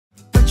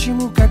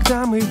Почему,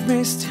 когда мы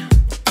вместе,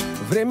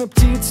 время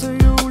птицей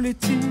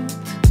улетит?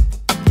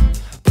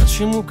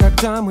 Почему,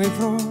 когда мы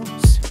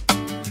врозь,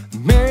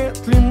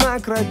 медленно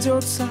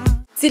крадется?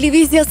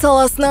 Телевизия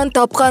саласынан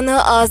тапқаны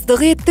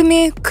аздық етті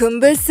ме, кім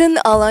білсін,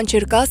 Алан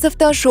Черкасов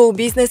та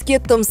шоу-бизнеске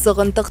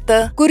тұмсығын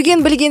тықты. Көрген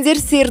білгендер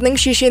Серінің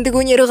шешендік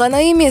өнері ғана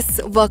емес,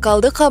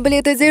 вокалды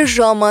қабілеті де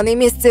жаман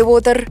емес деп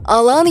отыр.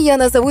 Алан «Я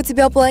назову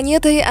тебя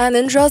планетой»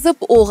 әнін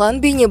жазып, оған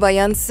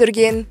бейнебаян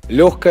түсірген.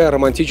 Легкая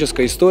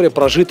романтическая история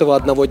прожитого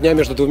одного дня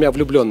между двумя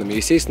влюбленными.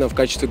 Естественно, в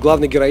качестве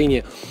главной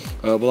героини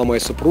была моя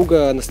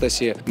супруга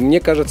Анастасия. Мне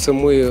кажется,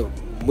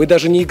 мы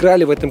даже не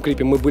играли в этом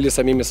клипе, мы были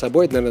самими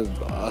собой. Это, наверное,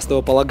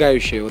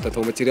 основополагающее вот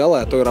этого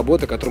материала, той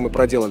работы, которую мы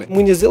проделали.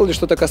 Мы не сделали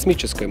что-то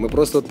космическое, мы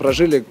просто вот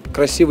прожили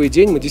красивый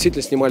день, мы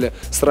действительно снимали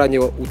с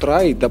раннего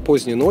утра и до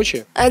поздней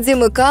ночи.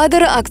 Әдемі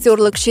кадр,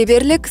 актерлік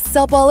шеберлік,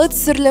 сапалы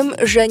түсірілім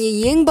және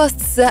ең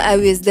бастысы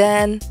әуезді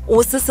ән.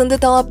 Осы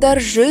сынды талаптар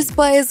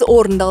 100%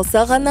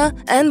 орындалса ғана,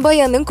 ән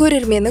баянның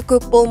көрермені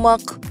көп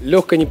болмақ.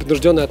 Легкая,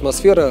 непринужденная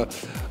атмосфера,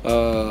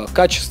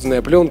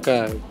 качественная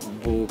пленка,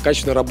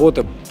 качественная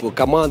работа,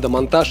 команда,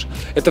 монтаж.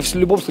 Это все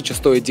в любом случае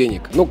стоит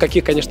денег. Ну,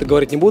 каких, конечно,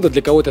 говорить не буду.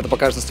 Для кого-то это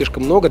покажется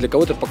слишком много, для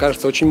кого-то это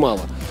покажется очень мало.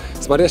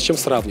 Смотря с чем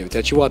сравнивать,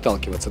 от чего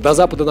отталкиваться. До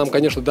Запада нам,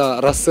 конечно,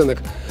 до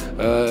расценок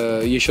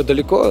еще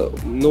далеко.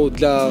 Но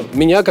для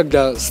меня, как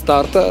для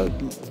старта,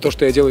 то,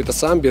 что я делаю это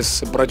сам,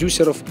 без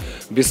продюсеров,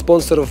 без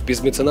спонсоров,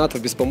 без меценатов,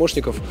 без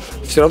помощников,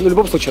 все равно в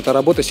любом случае это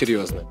работа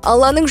серьезная.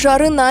 Алланың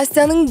жары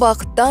Настяның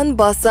бақыттан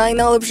басы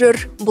айналып жүр.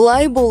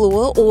 Бұлай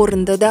болуы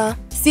орынды да.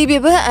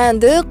 Себебі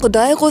әнді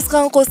Құдай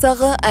қосқан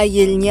қосағы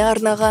әйеліне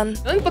арнаған.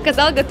 Он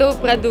показал готовый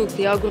продукт.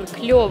 Я говорю,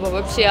 клево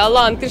вообще,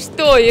 Алан, ты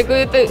что? Я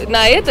говорю,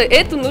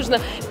 эту нужно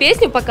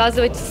песню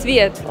показывать в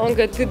свет. Он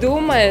говорит, ты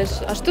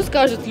думаешь, а что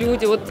скажут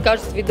люди? Вот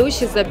скажут,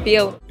 ведущий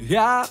запел.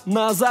 Я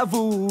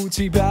назову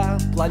тебя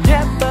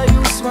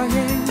планетою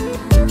своей.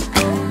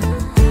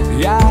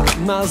 Я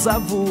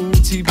назову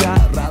тебя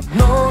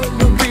родной,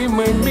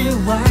 любимой,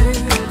 милой.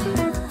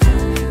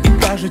 И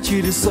даже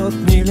через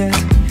сотни лет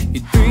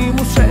и дым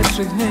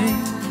ушедших дней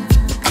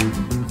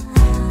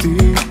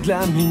ты для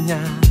меня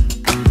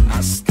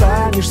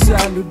останешься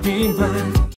любимой.